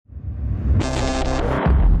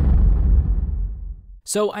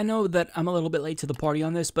So I know that I'm a little bit late to the party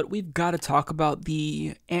on this, but we've got to talk about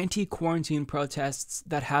the anti-quarantine protests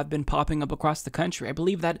that have been popping up across the country. I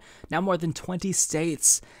believe that now more than 20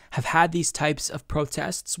 states have had these types of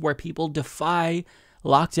protests where people defy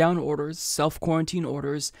lockdown orders, self-quarantine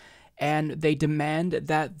orders, and they demand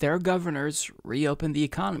that their governors reopen the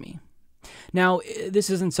economy. Now,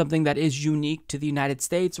 this isn't something that is unique to the United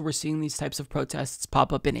States. We're seeing these types of protests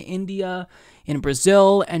pop up in India, in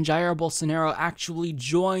Brazil, and Jair Bolsonaro actually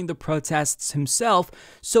joined the protests himself.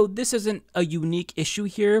 So this isn't a unique issue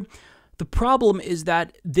here. The problem is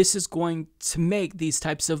that this is going to make these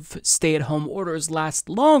types of stay-at-home orders last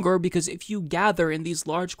longer, because if you gather in these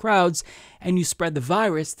large crowds and you spread the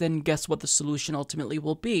virus, then guess what the solution ultimately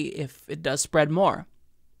will be if it does spread more?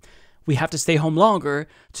 We have to stay home longer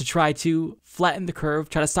to try to flatten the curve,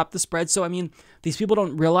 try to stop the spread. So, I mean, these people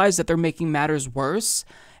don't realize that they're making matters worse.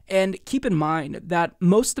 And keep in mind that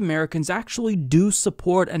most Americans actually do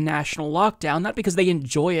support a national lockdown, not because they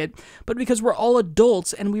enjoy it, but because we're all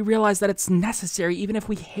adults and we realize that it's necessary even if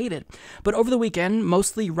we hate it. But over the weekend,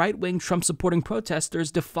 mostly right-wing Trump-supporting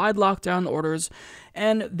protesters defied lockdown orders,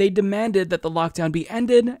 and they demanded that the lockdown be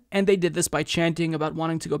ended, and they did this by chanting about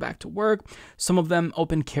wanting to go back to work. Some of them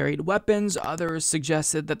open carried weapons, others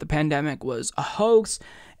suggested that the pandemic was a hoax,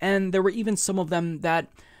 and there were even some of them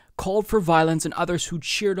that called for violence, and others who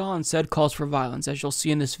cheered on said calls for violence, as you'll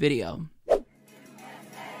see in this video. I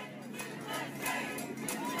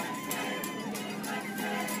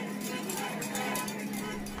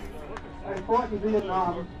fought in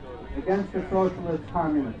Vietnam against the socialist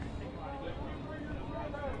communists.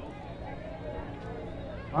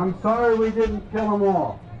 I'm sorry we didn't kill them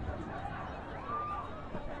all.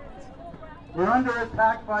 We're under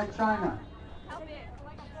attack by China.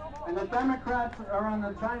 And the Democrats are on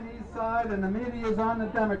the Chinese side, and the media is on the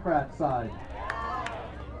Democrat side.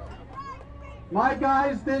 My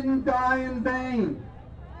guys didn't die in vain.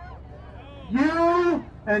 You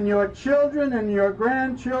and your children and your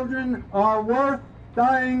grandchildren are worth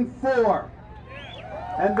dying for.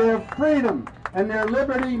 And their freedom and their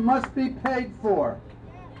liberty must be paid for.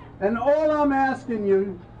 And all I'm asking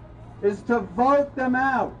you is to vote them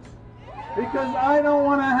out, because I don't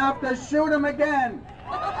want to have to shoot them again.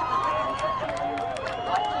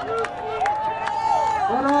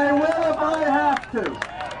 But I will if I have to.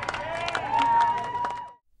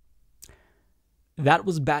 That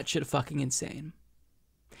was batshit fucking insane.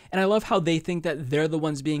 And I love how they think that they're the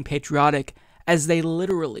ones being patriotic, as they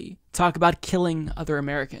literally talk about killing other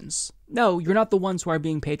Americans. No, you're not the ones who are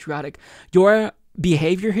being patriotic. Your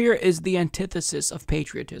behavior here is the antithesis of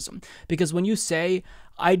patriotism. Because when you say,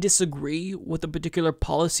 I disagree with a particular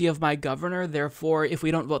policy of my governor, therefore, if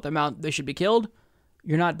we don't vote them out, they should be killed,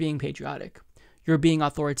 you're not being patriotic. You're being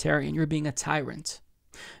authoritarian. You're being a tyrant.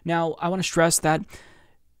 Now, I want to stress that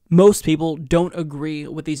most people don't agree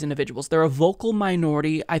with these individuals. They're a vocal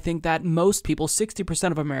minority. I think that most people,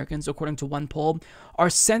 60% of Americans, according to one poll, are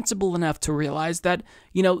sensible enough to realize that,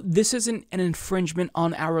 this isn't an infringement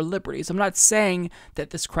on our liberties. I'm not saying that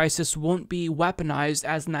this crisis won't be weaponized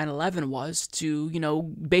as 9/11 was to,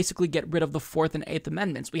 basically get rid of the 4th and 8th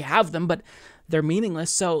Amendments. We have them, but they're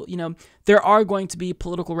meaningless. So, there are going to be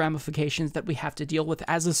political ramifications that we have to deal with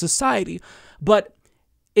as a society. But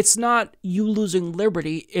it's not you losing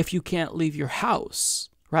liberty if you can't leave your house,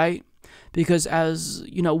 right? Because as,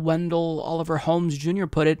 Wendell Oliver Holmes Jr.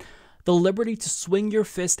 put it, the liberty to swing your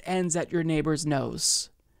fist ends at your neighbor's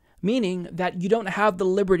nose, meaning that you don't have the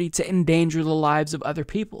liberty to endanger the lives of other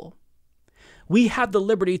people. We have the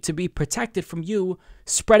liberty to be protected from you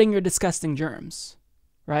spreading your disgusting germs,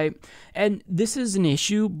 right? And this is an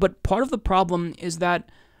issue, but part of the problem is that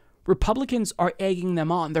Republicans are egging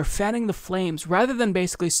them on. They're fanning the flames rather than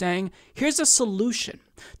basically saying, here's a solution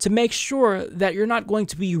to make sure that you're not going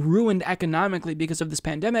to be ruined economically because of this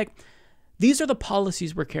pandemic. These are the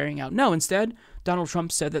policies we're carrying out. No, instead, Donald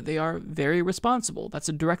Trump said that they are very responsible. That's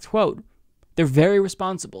a direct quote. They're very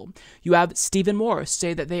responsible. You have Stephen Moore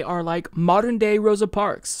say that they are like modern-day Rosa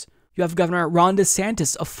Parks. You have Governor Ron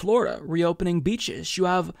DeSantis of Florida reopening beaches. You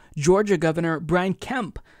have Georgia Governor Brian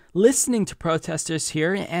Kemp listening to protesters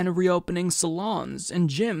here and reopening salons and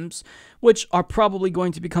gyms, which are probably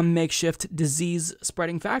going to become makeshift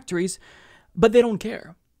disease-spreading factories, but they don't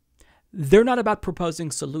care. They're not about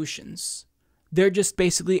proposing solutions. They're just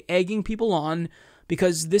basically egging people on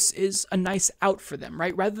because this is a nice out for them,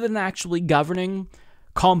 right? Rather than actually governing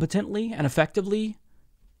competently and effectively,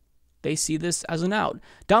 they see this as an out.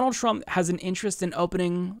 Donald Trump has an interest in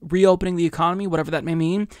reopening the economy, whatever that may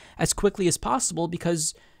mean, as quickly as possible,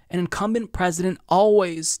 because an incumbent president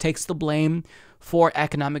always takes the blame for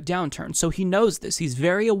economic downturn. So he knows this. He's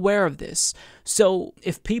very aware of this. So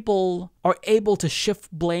if people are able to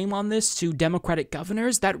shift blame on this to Democratic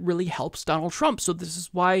governors, that really helps Donald Trump. So this is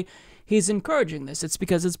why he's encouraging this. It's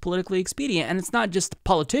because it's politically expedient. And it's not just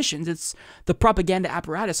politicians. It's the propaganda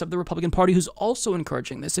apparatus of the Republican Party who's also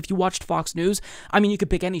encouraging this. If you watched Fox News, I mean, you could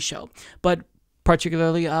pick any show, but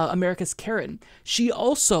particularly America's Karen, she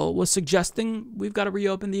also was suggesting we've got to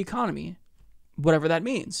reopen the economy, whatever that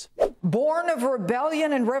means. Born of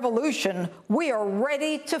rebellion and revolution, we are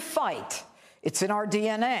ready to fight. It's in our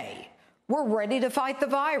DNA. We're ready to fight the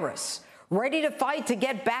virus, ready to fight to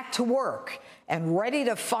get back to work, and ready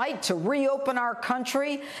to fight to reopen our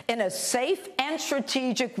country in a safe and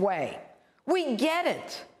strategic way. We get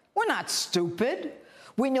it. We're not stupid.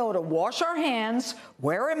 We know to wash our hands,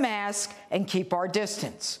 wear a mask, and keep our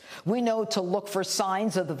distance. We know to look for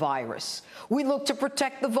signs of the virus. We look to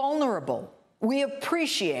protect the vulnerable. We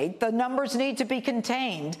appreciate the numbers need to be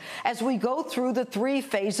contained as we go through the 3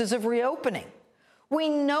 phases of reopening. We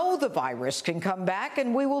know the virus can come back,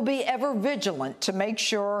 and we will be ever vigilant to make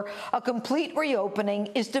sure a complete reopening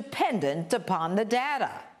is dependent upon the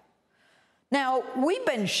data. Now, we've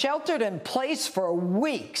been sheltered in place for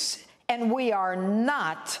weeks, and we are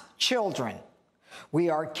not children. We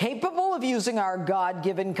are capable of using our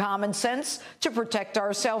God-given common sense to protect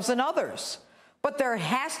ourselves and others. But there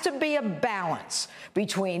has to be a balance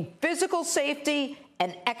between physical safety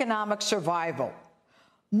and economic survival.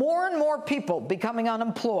 More and more people becoming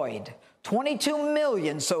unemployed, 22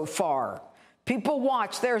 million so far. People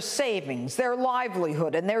watch their savings, their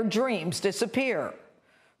livelihood, and their dreams disappear.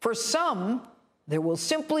 For some, there will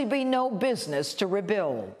simply be no business to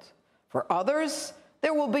rebuild. For others,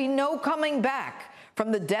 there will be no coming back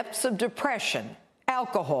from the depths of depression,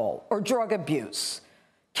 alcohol, or drug abuse.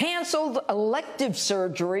 Canceled elective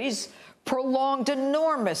surgeries, prolonged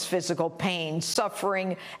enormous physical pain,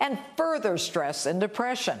 suffering, and further stress and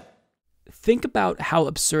depression. Think about how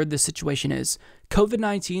absurd this situation is.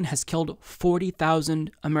 COVID-19 has killed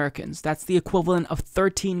 40,000 Americans. That's the equivalent of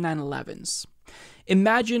 13 9/11s.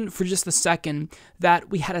 Imagine for just a second that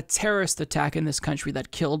we had a terrorist attack in this country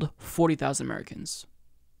that killed 40,000 Americans.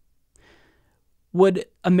 Would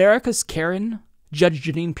America's Karen, Judge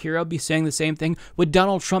Jeanine Pirro, be saying the same thing? Would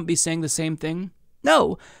Donald Trump be saying the same thing?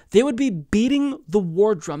 No, they would be beating the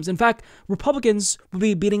war drums. In fact, Republicans would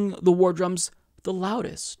be beating the war drums the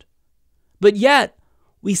loudest. But yet,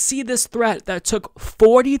 we see this threat that took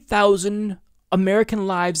 40,000 American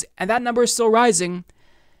lives, and that number is still rising,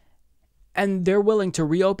 and they're willing to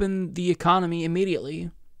reopen the economy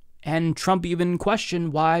immediately. And Trump even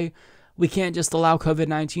questioned why we can't just allow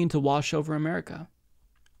COVID-19 to wash over America.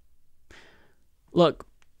 Look,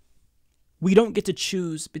 we don't get to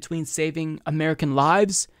choose between saving American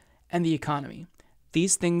lives and the economy.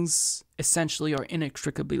 These things essentially are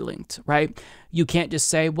inextricably linked, right? You can't just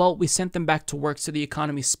say, well, we sent them back to work so the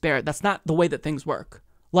economy's spared. That's not the way that things work.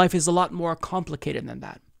 Life is a lot more complicated than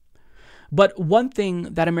that. But one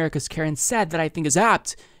thing that America's Karen said that I think is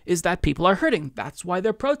apt is that people are hurting. That's why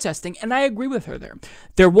they're protesting, and I agree with her there.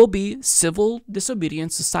 There will be civil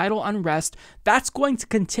disobedience, societal unrest. That's going to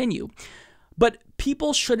continue. But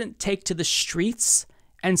people shouldn't take to the streets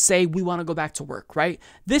and say, we want to go back to work, right?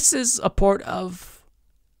 This is a part of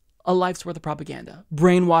a life's worth of propaganda,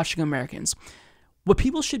 brainwashing Americans. What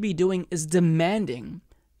people should be doing is demanding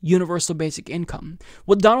universal basic income.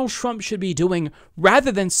 What Donald Trump should be doing,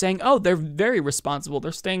 rather than saying, oh, they're very responsible,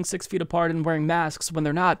 they're staying 6 feet apart and wearing masks when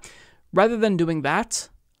they're not, rather than doing that,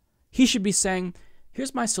 he should be saying,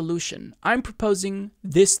 here's my solution. I'm proposing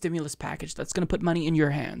this stimulus package that's going to put money in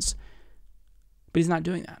your hands. But he's not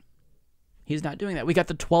doing that. He's not doing that. We got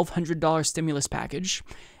the $1,200 stimulus package,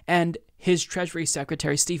 and his Treasury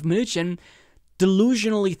Secretary, Steve Mnuchin,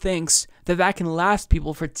 delusionally thinks that that can last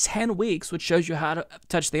people for 10 weeks, which shows you how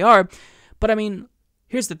touched they are. But I mean,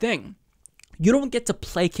 here's the thing. You don't get to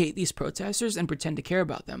placate these protesters and pretend to care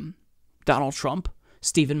about them. Donald Trump,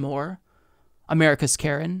 Stephen Moore, America's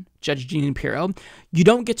Karen, Judge Jeanine Pirro. You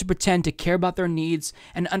don't get to pretend to care about their needs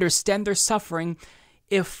and understand their suffering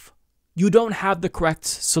if you don't have the correct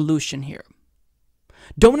solution here.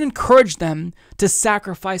 Don't encourage them to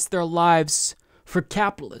sacrifice their lives for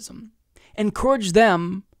capitalism. Encourage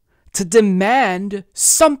them to demand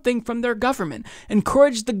something from their government.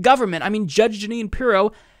 Encourage the government. I mean, Judge Jeanine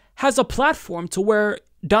Pirro has a platform to where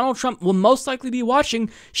Donald Trump will most likely be watching.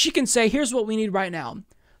 She can say, here's what we need right now.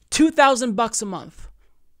 $2,000 a month.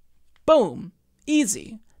 Boom.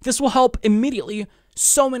 Easy. This will help immediately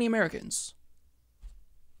so many Americans.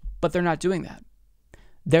 But they're not doing that.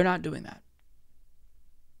 They're not doing that.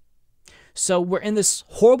 So we're in this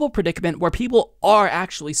horrible predicament where people are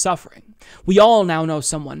actually suffering. We all now know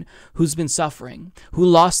someone who's been suffering, who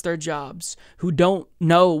lost their jobs, who don't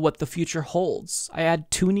know what the future holds. I had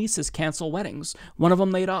 2 nieces cancel weddings. One of them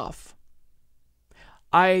laid off.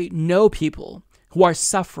 I know people who are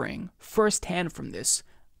suffering firsthand from this.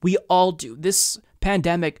 We all do. This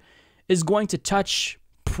pandemic is going to touch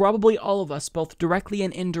probably all of us, both directly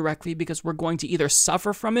and indirectly, because we're going to either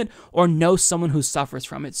suffer from it or know someone who suffers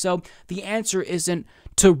from it. So the answer isn't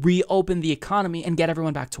to reopen the economy and get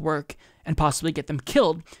everyone back to work and possibly get them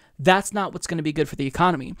killed. That's not what's going to be good for the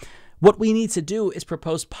economy. What we need to do is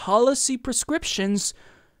propose policy prescriptions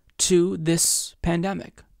to this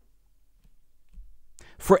pandemic.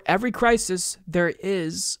 For every crisis, there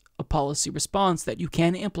is a policy response that you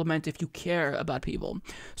can implement if you care about people.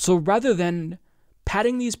 So rather than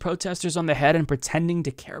patting these protesters on the head and pretending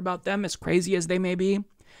to care about them, as crazy as they may be,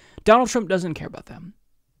 Donald Trump doesn't care about them.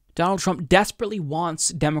 Donald Trump desperately wants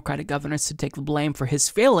Democratic governors to take the blame for his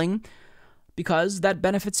failing because that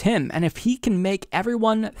benefits him. And if he can make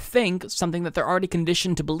everyone think something that they're already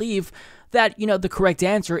conditioned to believe, that, the correct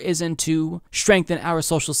answer isn't to strengthen our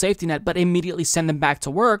social safety net, but immediately send them back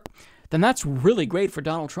to work, then that's really great for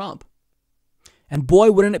Donald Trump. And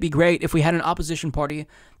boy, wouldn't it be great if we had an opposition party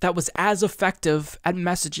that was as effective at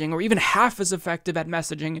messaging, or even half as effective at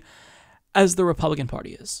messaging, as the Republican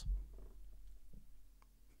Party is.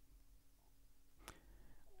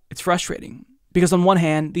 It's frustrating because on one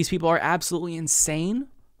hand, these people are absolutely insane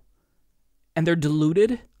and they're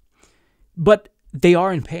deluded, but they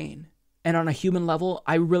are in pain. And on a human level,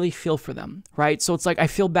 I really feel for them, right? So it's like I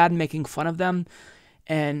feel bad making fun of them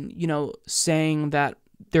and, saying that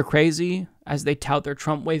they're crazy as they tout their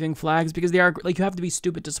Trump waving flags, because they are, like, you have to be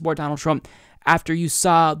stupid to support Donald Trump after you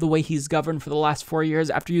saw the way he's governed for the last 4 years,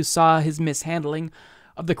 after you saw his mishandling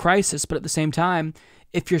of the crisis. But at the same time,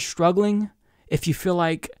 if you're struggling, if you feel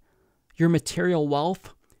like your material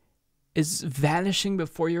wealth is vanishing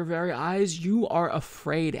before your very eyes, you are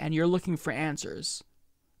afraid and you're looking for answers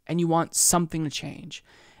and you want something to change.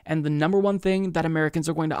 And the number one thing that Americans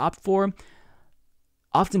are going to opt for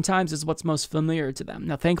oftentimes is what's most familiar to them.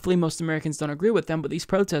 Now, thankfully, most Americans don't agree with them, but these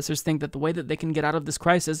protesters think that the way that they can get out of this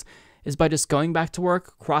crisis is by just going back to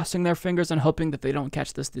work, crossing their fingers, and hoping that they don't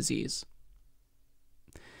catch this disease.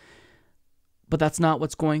 But that's not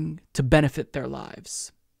what's going to benefit their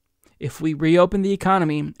lives. If we reopen the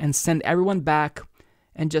economy and send everyone back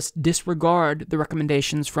and just disregard the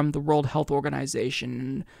recommendations from the World Health Organization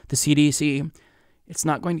and the CDC, it's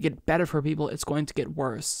not going to get better for people, it's going to get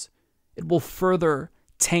worse. It will further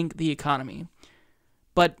tank the economy.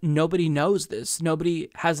 But nobody knows this. Nobody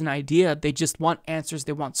has an idea. They just want answers.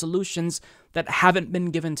 They want solutions that haven't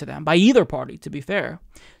been given to them by either party, to be fair.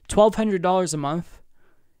 $1,200 a month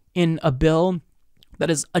in a bill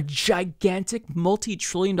that is a gigantic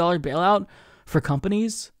multi-trillion-dollar bailout for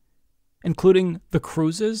companies, including the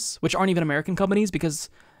cruises, which aren't even American companies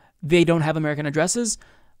because they don't have American addresses.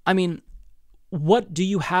 I mean, what do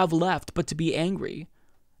you have left but to be angry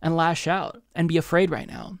and lash out and be afraid right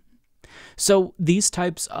now? So these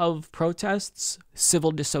types of protests, civil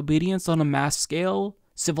disobedience on a mass scale,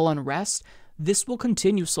 civil unrest, this will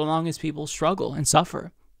continue so long as people struggle and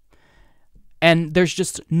suffer. And there's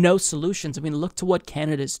just no solutions. I mean, look to what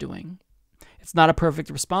Canada's doing. It's not a perfect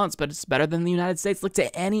response, but it's better than the United States. Look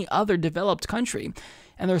to any other developed country,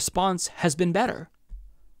 and the response has been better,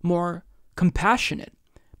 more compassionate.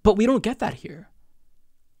 But we don't get that here.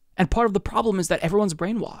 And part of the problem is that everyone's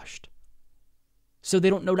brainwashed. So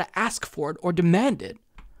they don't know to ask for it or demand it.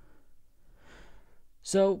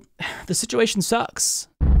 So the situation sucks.